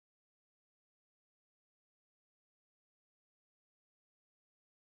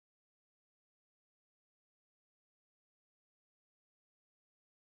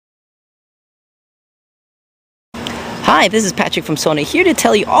Hi, this is Patrick from Sony, here to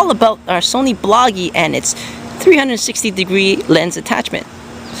tell you all about our Sony Bloggie and its 360-degree lens attachment.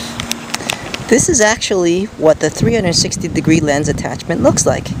 This is actually what the 360-degree lens attachment looks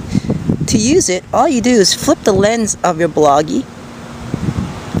like. To use it, all you do is flip the lens of your Bloggie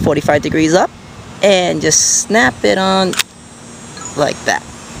 45 degrees up and just snap it on like that.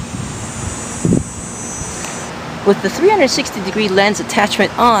 With the 360-degree lens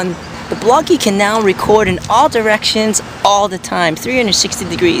attachment on, the Bloggie can now record in all directions all the time, 360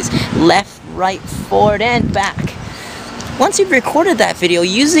 degrees, left, right, forward, and back. Once you've recorded that video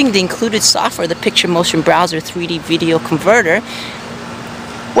using the included software, the Picture Motion Browser 3D Video Converter,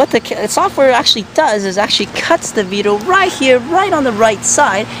 what the software actually does is actually cuts the video right here, right on the right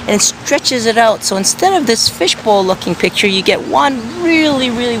side, and stretches it out. So instead of this fishbowl looking picture, you get one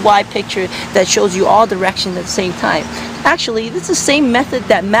really wide picture that shows you all directions at the same time. Actually, this is the same method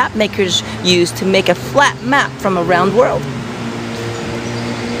that map makers use to make a flat map from a round world.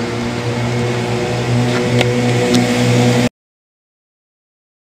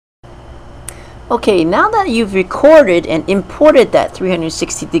 Okay, now that you've recorded and imported that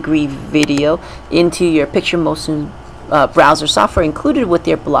 360-degree video into your Picture Motion browser software included with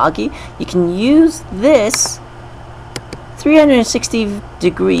your Bloggie, you can use this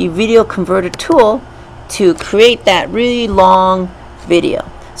 360-degree video converter tool to create that really long video.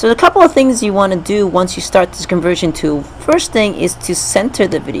 So there's a couple of things you want to do once you start this conversion tool. First thing is to center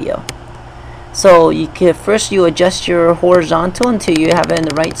the video. So you can first adjust your horizontal until you have it in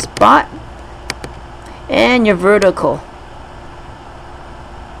the right spot, and your vertical.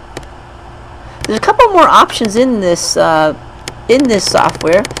 There's a couple more options in this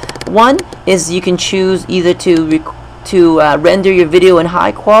software. One is you can choose either to render your video in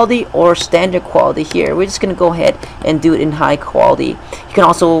high quality or standard quality. Here we're just going to go ahead and do it in high quality. You can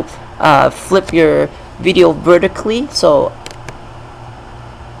also flip your video vertically, so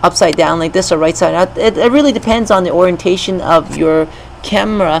upside down like this or right side out. It really depends on the orientation of your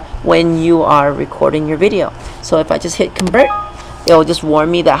camera when you are recording your video. So if I just hit convert, it will just warn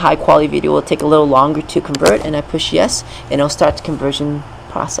me that high quality video will take a little longer to convert, and I push yes, and it'll start the conversion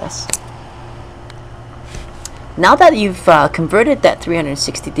process. Now that you've converted that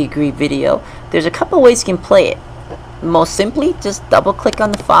 360-degree video, there's a couple ways you can play it. Most simply, just double click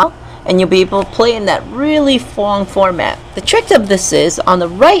on the file and you'll be able to play in that really long format. The trick of this is, on the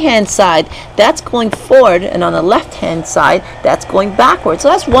right hand side, that's going forward, and on the left hand side, that's going backwards. So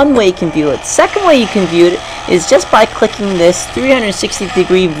that's one way you can view it. Second way you can view it is just by clicking this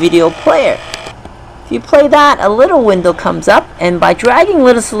 360-degree video player. If you play that, a little window comes up, and by dragging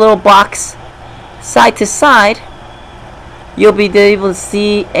this little box side to side, you'll be able to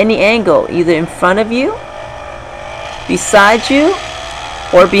see any angle, either in front of you, beside you,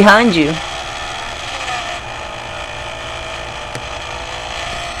 or behind you.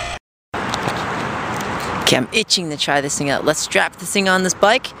 Okay, I'm itching to try this thing out. Let's strap this thing on this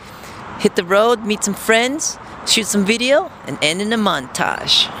bike, hit the road, meet some friends, shoot some video, and end in a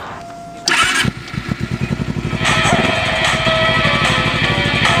montage.